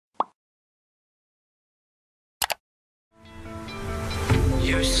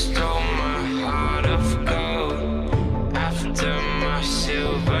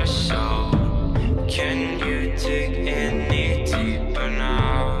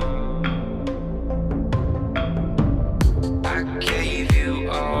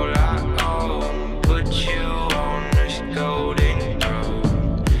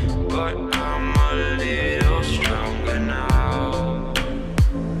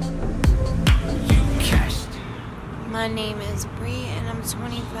My name is Bre and I'm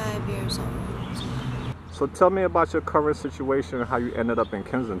 25 years old. So tell me about your current situation and how you ended up in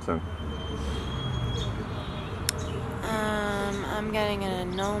Kensington. I'm getting an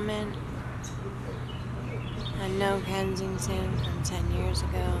annulment. I know Kensington from 10 years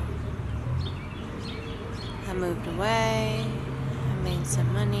ago. I moved away. I made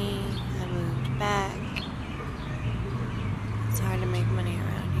some money. I moved back. It's hard to make money around here.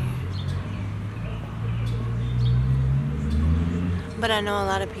 But I know a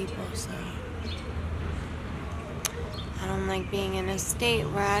lot of people, so I don't like being in a state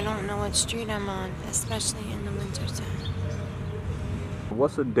where I don't know what street I'm on, especially in the wintertime.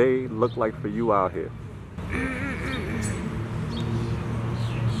 What's a day look like for you out here?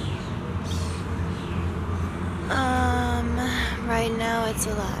 Right now it's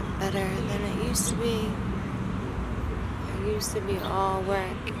a lot better than it used to be. It used to be all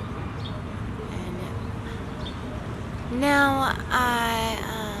work. And now I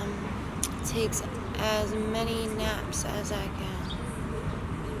take as many naps as I can.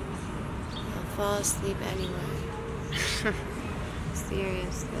 I'll fall asleep anyway.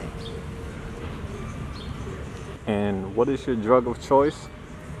 Seriously. And what is your drug of choice?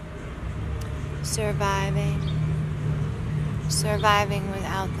 Surviving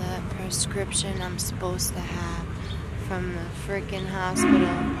without the prescription I'm supposed to have from the freaking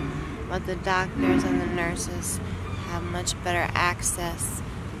hospital. But the doctors and the nurses have much better access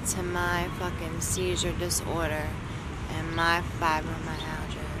to my fucking seizure disorder and my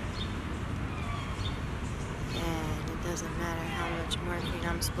fibromyalgia. And it doesn't matter how much morphine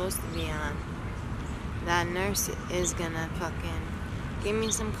I'm supposed to be on. That nurse is gonna fucking give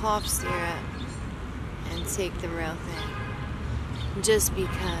me some cough syrup and take the real thing. Just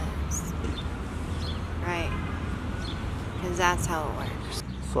because. Right? Because that's how it works.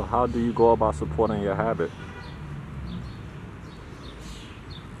 So how do you go about supporting your habit?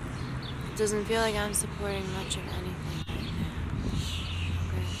 It doesn't feel like I'm supporting much of anything right now.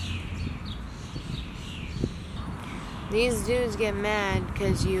 Okay? These dudes get mad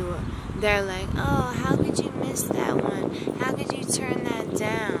because they're like, oh, how could you miss that one? How could you turn that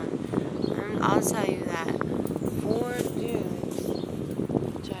down? And I'll tell you that 4 dudes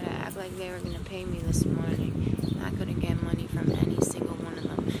tried to act like they were going to pay me this morning. And I couldn't get money from any single one of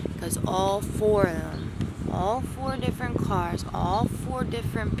them. Because all 4 of them, all 4 different cars, all 4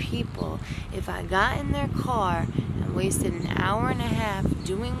 different people, if I got in their car and wasted an hour and a half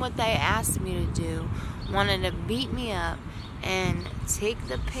doing what they asked me to do, wanted to beat me up and take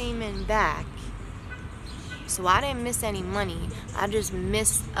the payment back. So I didn't miss any money. I just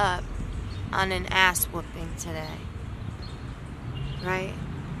missed up on an ass whooping today. Right?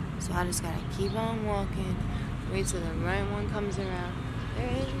 So I just gotta keep on walking, wait till the right one comes around. There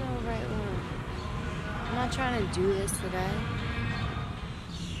is no right one. I'm not trying to do this today.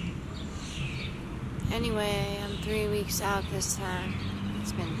 Anyway, I'm 3 weeks out this time.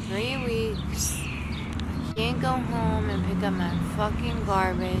 It's been 3 weeks. I can't go home and pick up my fucking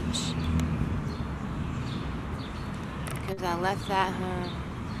garbage because I left that home.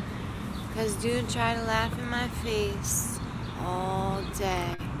 Because dude tried to laugh in my face all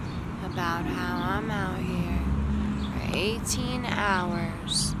day about how I'm out here for 18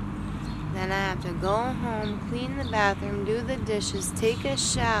 hours. Then I have to go home, clean the bathroom, do the dishes, take a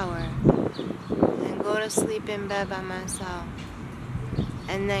shower, and go to sleep in bed by myself.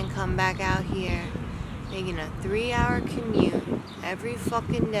 And then come back out here making a 3-hour commute every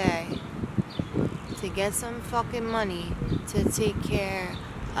fucking day to get some fucking money to take care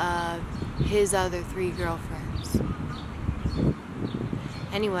of his other 3 girlfriends.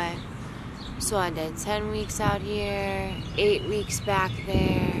 Anyway, so I did 10 weeks out here, 8 weeks back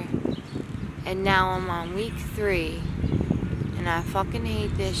there, and now I'm on week 3, and I fucking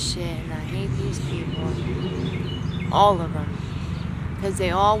hate this shit, and I hate these people. All of them. Because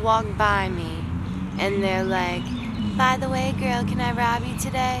they all walk by me, and they're like, by the way, girl, can I rob you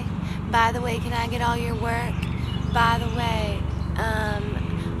today? By the way, can I get all your work? By the way,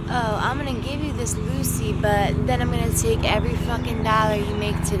 oh, I'm gonna give you this Lucy, but then I'm gonna take every fucking dollar you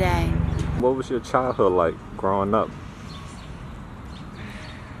make today. What was your childhood like growing up?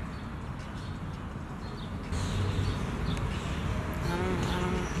 I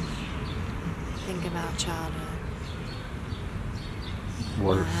don't think about childhood.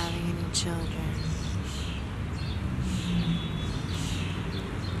 Worse. Not having any children.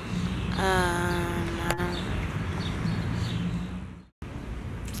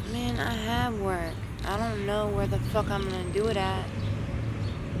 Man, I have work. I don't know where the fuck I'm gonna do it at.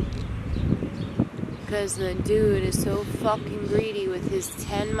 Because the dude is so fucking greedy with his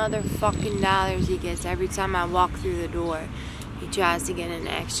 10 motherfucking dollars he gets every time I walk through the door. He tries to get an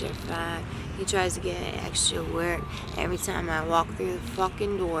extra $5. He tries to get an extra work every time I walk through the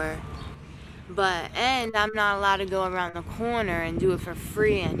fucking door. And I'm not allowed to go around the corner and do it for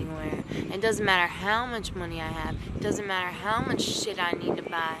free anywhere. It doesn't matter how much money I have. It doesn't matter how much shit I need to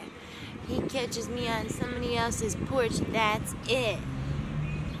buy. He catches me on somebody else's porch, that's it.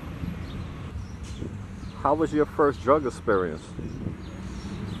 How was your first drug experience?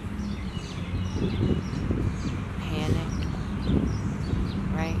 Panic.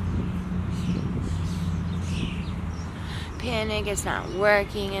 Right? Panic, it's not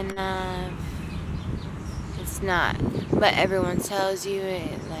working enough. It's not. But everyone tells you it,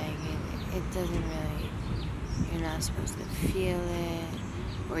 it doesn't really, you're not supposed to feel it.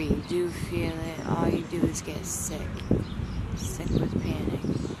 Or you do feel it, all you do is get sick. Sick with panic.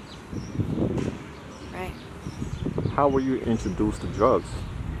 Right? How were you introduced to drugs?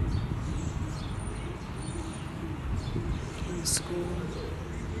 In school.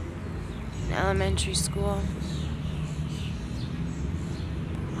 In elementary school.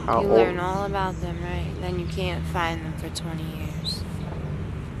 How You old? learn all about them, right? Then you can't find them for 20 years.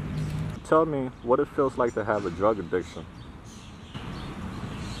 Tell me what it feels like to have a drug addiction.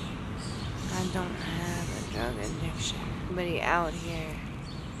 I don't have a drug addiction. Everybody out here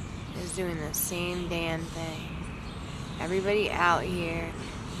is doing the same damn thing. Everybody out here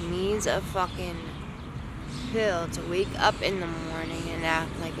needs a fucking pill to wake up in the morning and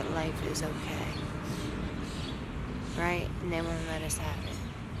act like life is okay. Right? And they won't let us have it.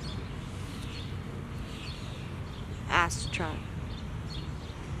 Ask Trump.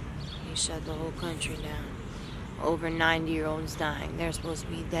 He shut the whole country down. Over 90-year-olds dying. They're supposed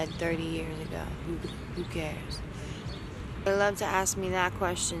to be dead 30 years ago. Who cares? They love to ask me that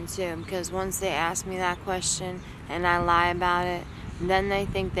question too, because once they ask me that question and I lie about it, then they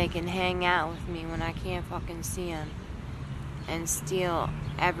think they can hang out with me when I can't fucking see them and steal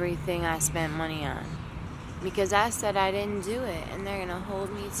everything I spent money on. Because I said I didn't do it, and they're gonna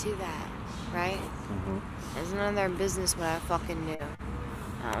hold me to that, right? Mm-hmm. It's none of their business what I fucking do.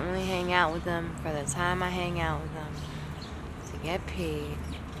 I only hang out with them for the time I hang out with them to get paid.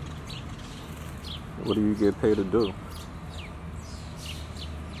 What do you get paid to do?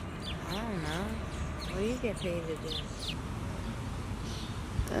 I don't know. What do you get paid to do?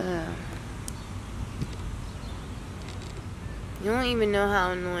 You don't even know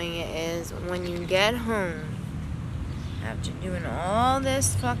how annoying it is when you get home after doing all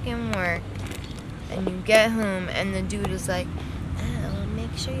this fucking work and you get home and the dude is like, oh,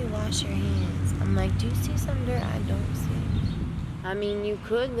 make sure you wash your hands. I'm like, do you see some dirt I don't see? I mean, you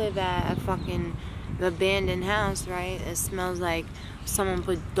could live at a fucking abandoned house, right? It smells like someone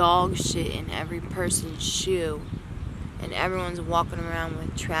put dog shit in every person's shoe and everyone's walking around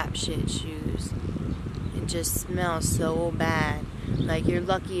with trap shit shoes. It just smells so bad. Like, you're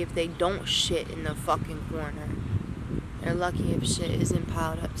lucky if they don't shit in the fucking corner. You're lucky if shit isn't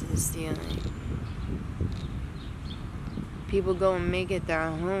piled up to the ceiling. People go and make it their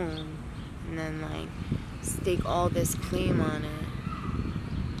home and then stake all this claim on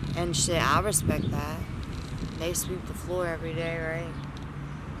it. And shit, I respect that. They sweep the floor every day, right?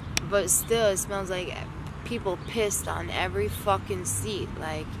 But still, it smells like people pissed on every fucking seat.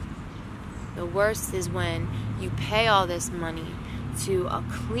 The worst is when you pay all this money to a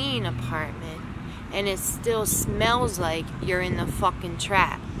clean apartment and it still smells like you're in the fucking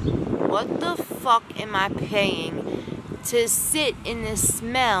trap. What the fuck am I paying to sit in this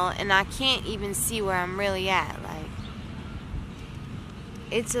smell and I can't even see where I'm really at?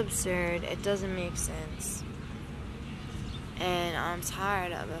 It's absurd. It doesn't make sense. And I'm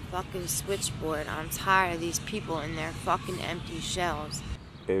tired of a fucking switchboard. I'm tired of these people in their fucking empty shells.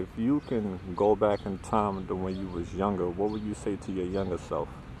 If you can go back in time to when you was younger, what would you say to your younger self?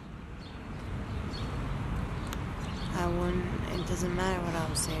 I wouldn't. It doesn't matter what I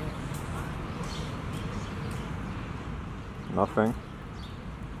would say. Nothing?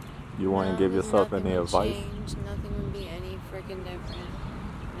 You wouldn't give yourself any advice? Change. Nothing would be any freaking different.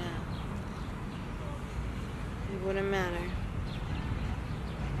 No. It wouldn't matter.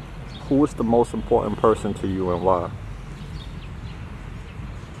 Who is the most important person to you and why?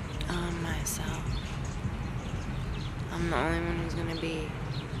 Myself. I'm the only one who's gonna be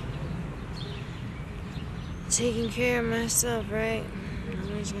taking care of myself, right?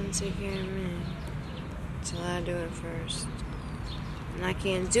 Nobody's gonna take care of me until I do it first. And I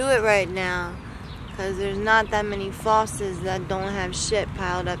can't do it right now because there's not that many faucets that don't have shit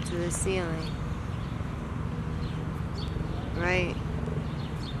piled up to the ceiling. Right?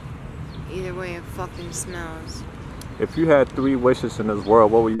 Either way, it fucking smells. If you had 3 wishes in this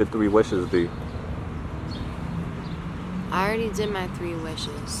world, what would your 3 wishes be? I already did my 3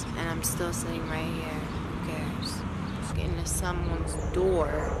 wishes, and I'm still sitting right here. Who cares? Just getting to someone's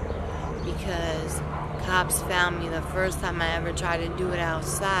door because cops found me the first time I ever tried to do it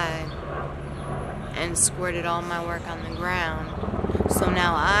outside and squirted all my work on the ground. So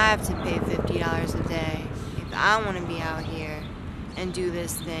now I have to pay $50 a day if I want to be out here and do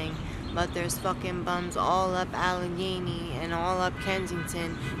this thing. But there's fucking bums all up Allegheny and all up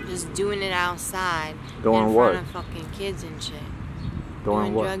Kensington just doing it outside. Doing in what? front of fucking kids and shit.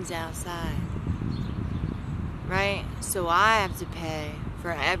 Doing what? Drugs outside. Right? So I have to pay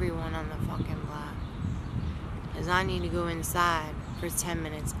for everyone on the fucking block. Because I need to go inside for 10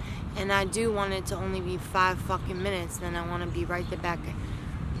 minutes. And I do want it to only be 5 fucking minutes. Then I want to be right the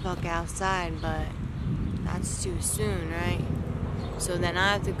fuck outside. But that's too soon, right? So then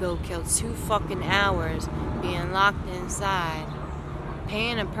I have to go kill 2 fucking hours being locked inside,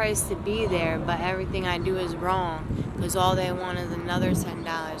 paying a price to be there, but everything I do is wrong because all they want is another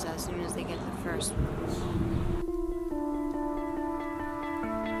 $10 as soon as they get the first one.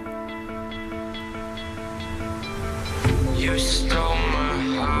 You stole my